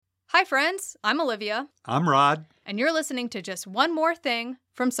Hi, friends. I'm Olivia. I'm Rod. And you're listening to Just One More Thing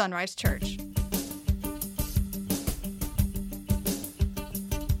from Sunrise Church.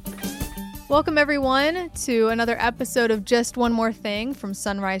 Welcome, everyone, to another episode of Just One More Thing from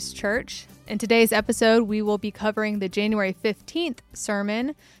Sunrise Church. In today's episode, we will be covering the January 15th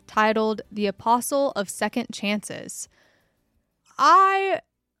sermon titled The Apostle of Second Chances. I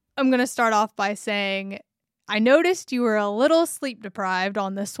am going to start off by saying I noticed you were a little sleep deprived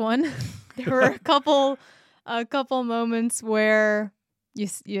on this one. There were a couple moments where you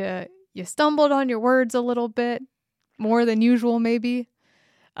stumbled on your words a little bit more than usual, maybe.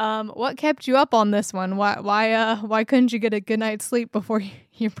 What kept you up on this one? Why couldn't you get a good night's sleep before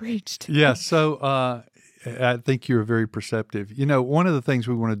you preached? Yeah, so I think you're very perceptive. You know, one of the things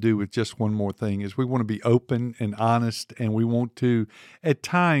we want to do with Just One More Thing is we want to be open and honest, and we want to, at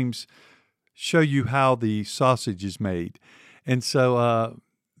times, show you how the sausage is made. And so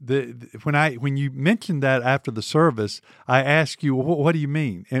when you mentioned that after the service, I asked you, well, what do you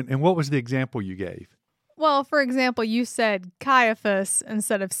mean? And what was the example you gave? Well, for example, you said Caiaphas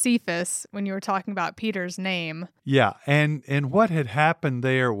instead of Cephas when you were talking about Peter's name. Yeah, and what had happened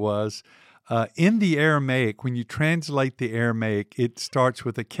there was in the Aramaic, when you translate the Aramaic, it starts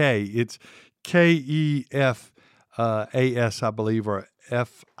with a K. It's Kefas, I believe, or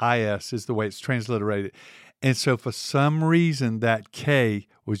Fis is the way it's transliterated. And so for some reason, that K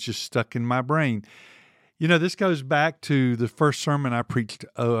was just stuck in my brain. You know, this goes back to the first sermon I preached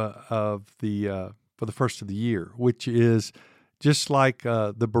for the first of the year, which is just like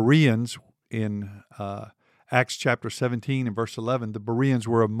the Bereans in Acts chapter 17 and verse 11. The Bereans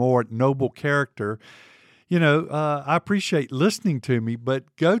were a more noble character. You know, I appreciate listening to me,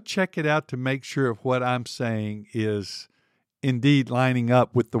 but go check it out to make sure of what I'm saying is indeed lining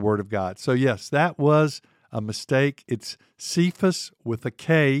up with the Word of God. So yes, that was a mistake. It's Cephas with a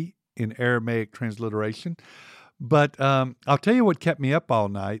K in Aramaic transliteration. But I'll tell you what kept me up all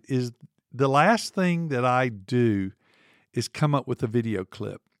night is the last thing that I do is come up with a video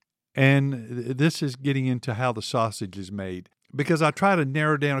clip. And this is getting into how the sausage is made. Because I try to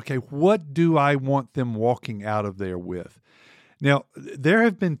narrow down, okay, what do I want them walking out of there with? Now, there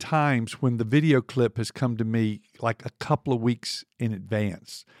have been times when the video clip has come to me like a couple of weeks in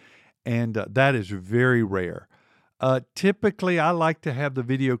advance, and that is very rare. Typically, I like to have the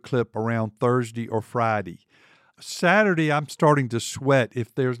video clip around Thursday or Friday. Saturday, I'm starting to sweat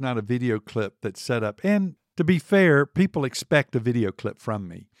if there's not a video clip that's set up. And to be fair, people expect a video clip from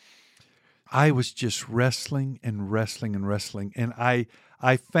me. I was just wrestling, and I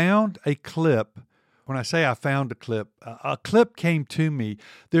found a clip. When I say I found a clip came to me.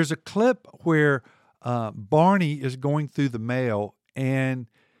 There's a clip where Barney is going through the mail, and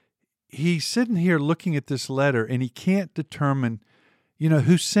he's sitting here looking at this letter, and he can't determine,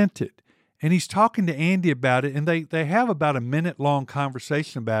 who sent it. And he's talking to Andy about it, and they have about a minute-long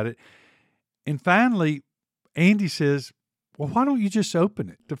conversation about it. And finally, Andy says, well, why don't you just open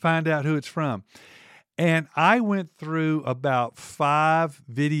it to find out who it's from? And I went through about 5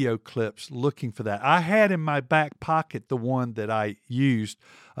 video clips looking for that. I had in my back pocket the one that I used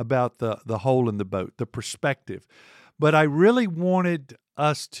about the hole in the boat, the perspective. But I really wanted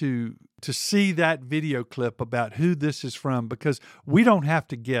us to see that video clip about who this is from, because we don't have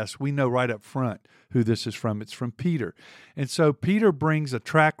to guess. We know right up front who this is from. It's from Peter. And so Peter brings a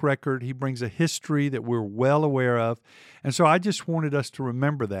track record. He brings a history that we're well aware of. And so I just wanted us to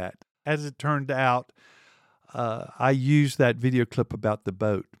remember that. As it turned out, I used that video clip about the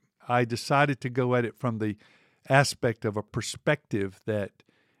boat. I decided to go at it from the aspect of a perspective that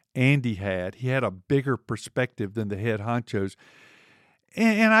Andy had. He had a bigger perspective than the head honchos.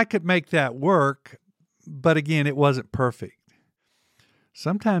 And I could make that work, but again, it wasn't perfect.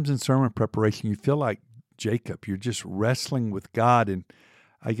 Sometimes in sermon preparation, you feel like Jacob. You're just wrestling with God, and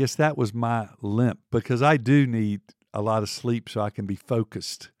I guess that was my limp, because I do need a lot of sleep so I can be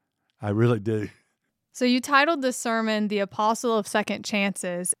focused. I really do. So you titled this sermon, The Apostle of Second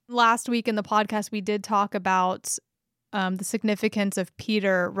Chances. Last week in the podcast, we did talk about the significance of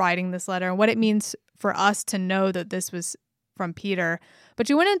Peter writing this letter and what it means for us to know that this was from Peter. But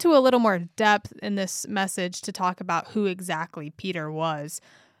you went into a little more depth in this message to talk about who exactly Peter was.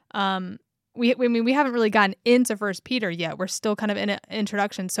 We haven't really gotten into First Peter yet. We're still kind of in an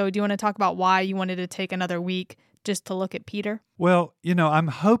introduction. So do you want to talk about why you wanted to take another week just to look at Peter? Well, I'm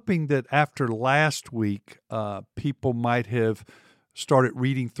hoping that after last week, people might have started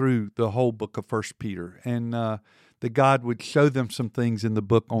reading through the whole book of First Peter, and that God would show them some things in the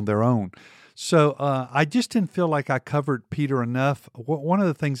book on their own. So I just didn't feel like I covered Peter enough. One of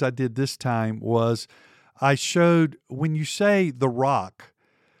the things I did this time was I showed, when you say the rock,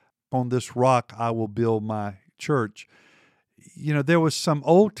 on this rock I will build my church. There was some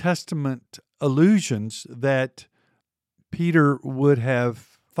Old Testament allusions that Peter would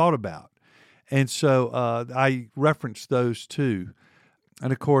have thought about. And so I referenced those too.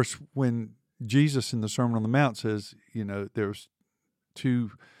 And of course, when Jesus in the Sermon on the Mount says, there's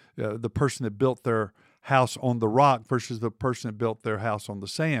two, the person that built their house on the rock versus the person that built their house on the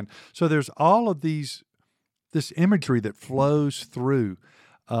sand. So there's all of this imagery that flows through.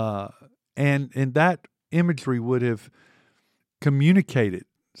 And that imagery would have communicated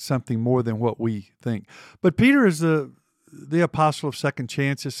something more than what we think. But Peter is the apostle of second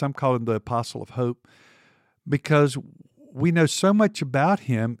chances. Some call him the apostle of hope, because we know so much about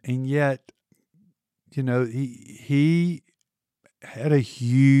him, and yet, he had a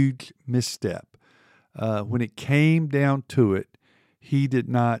huge misstep. When it came down to it, he did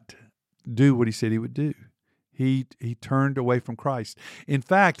not do what he said he would do. He turned away from Christ. In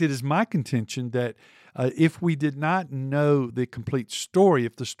fact, it is my contention that if we did not know the complete story,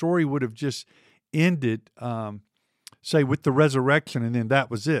 if the story would have just ended, say, with the resurrection, and then that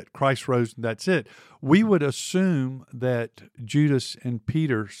was it, Christ rose and that's it, we would assume that Judas and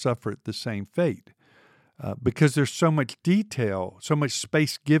Peter suffered the same fate because there's so much detail, so much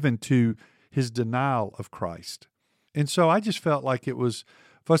space given to his denial of Christ. And so I just felt like it was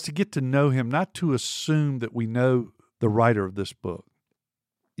for us to get to know him, not to assume that we know the writer of this book.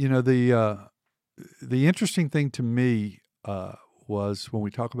 The interesting thing to me was when we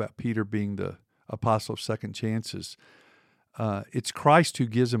talk about Peter being the apostle of second chances, it's Christ who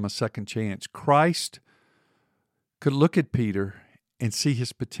gives him a second chance. Christ could look at Peter and see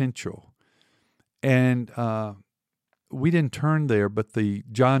his potential. And we didn't turn there, but the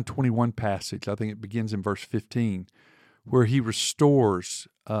John 21 passage, I think it begins in verse 15, where he restores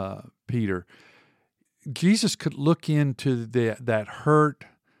Peter. Jesus could look into that hurt,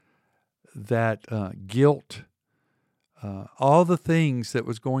 that guilt, all the things that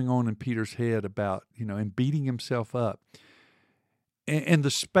was going on in Peter's head about, and beating himself up. And the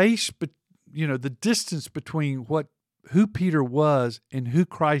space, the distance between who Peter was and who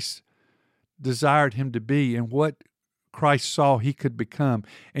Christ desired him to be and what Christ saw he could become.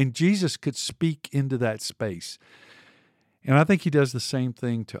 And Jesus could speak into that space. And I think he does the same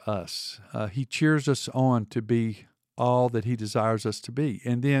thing to us. He cheers us on to be all that he desires us to be.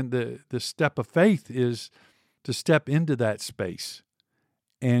 And then the step of faith is to step into that space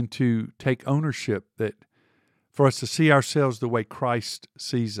and to take ownership, that for us to see ourselves the way Christ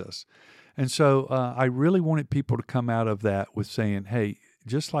sees us. And so I really wanted people to come out of that with saying, hey,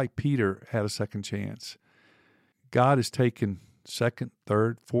 just like Peter had a second chance, God has taken second,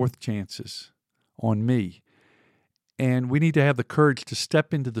 third, fourth chances on me. And we need to have the courage to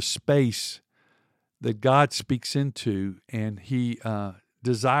step into the space that God speaks into, and he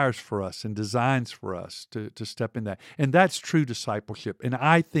desires for us and designs for us to step in that. And that's true discipleship. And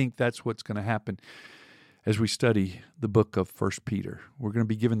I think that's what's going to happen as we study the book of 1 Peter. We're going to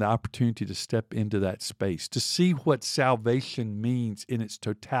be given the opportunity to step into that space, to see what salvation means in its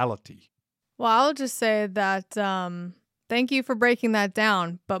totality. Well, I'll just say that thank you for breaking that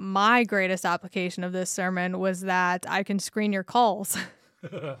down. But my greatest application of this sermon was that I can screen your calls.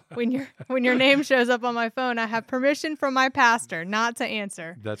 When your name shows up on my phone, I have permission from my pastor not to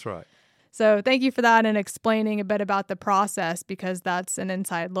answer. That's right. So thank you for that and explaining a bit about the process, because that's an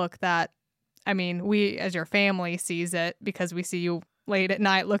inside look that, we as your family sees it because we see you late at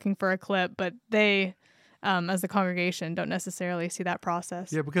night looking for a clip, but they, as the congregation, don't necessarily see that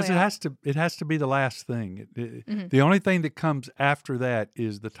process. Yeah, because it has to be the last thing. Mm-hmm. The only thing that comes after that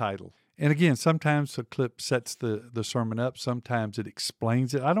is the title. And again, sometimes the clip sets the sermon up. Sometimes it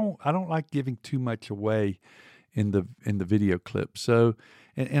explains it. I don't like giving too much away in the video clip. So,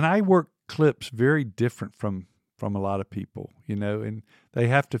 and I work clips very different from a lot of people, and they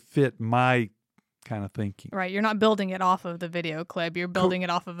have to fit my kind of thinking. Right. You're not building it off of the video clip. You're building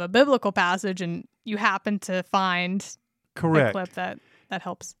it off of a biblical passage, and you happen to find Correct. a clip that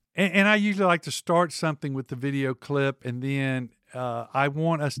helps. And I usually like to start something with the video clip, and then I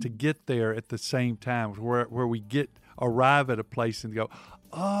want us to get there at the same time, where we arrive at a place and go,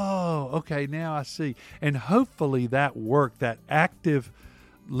 oh, okay, now I see. And hopefully that work, that active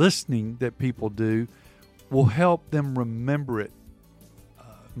listening that people do, will help them remember it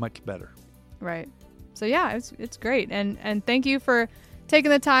much better. Right. So yeah, it's great. And thank you for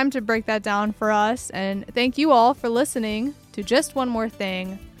taking the time to break that down for us. And thank you all for listening to Just One More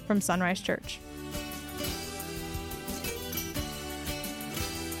Thing from Sunrise Church.